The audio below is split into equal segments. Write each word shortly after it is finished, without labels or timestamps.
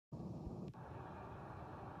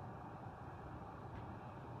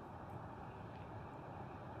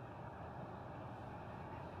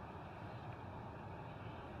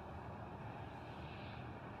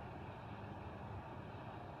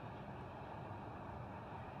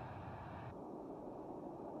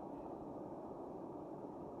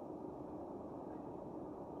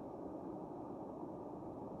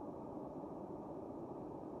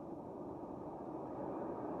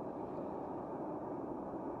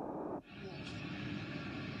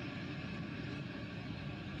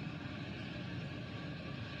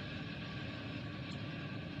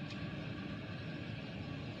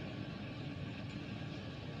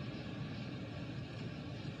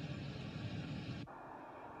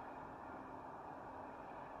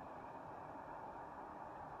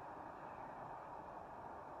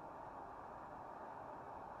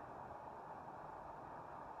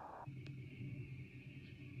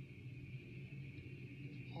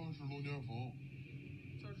是龙卷风。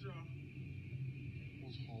就是啊。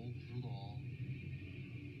我操，我不知道。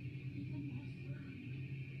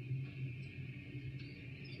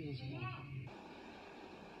我操！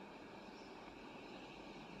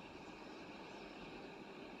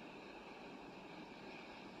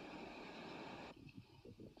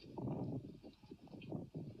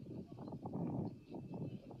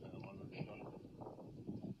往这吃。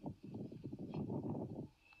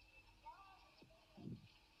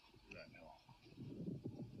来了。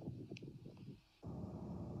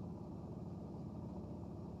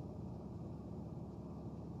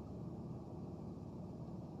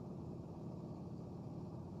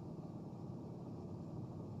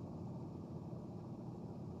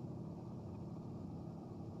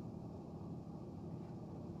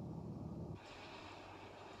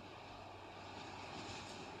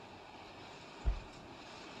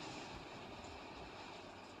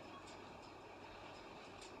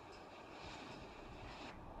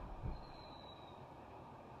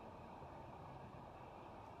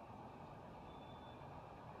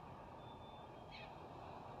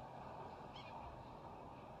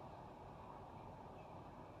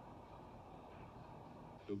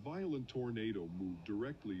A violent tornado moved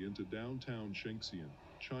directly into downtown Shenzhen,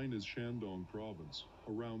 China's Shandong province,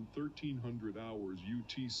 around 1300 hours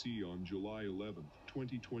UTC on July 11,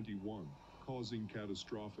 2021, causing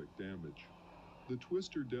catastrophic damage. The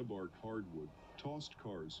twister debarked hardwood, tossed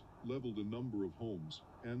cars, leveled a number of homes,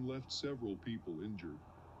 and left several people injured.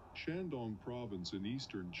 Shandong province in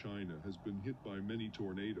eastern China has been hit by many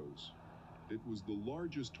tornadoes. It was the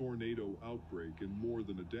largest tornado outbreak in more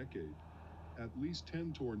than a decade. At least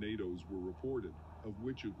 10 tornadoes were reported, of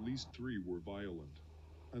which at least 3 were violent.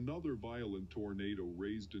 Another violent tornado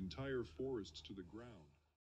razed entire forests to the ground.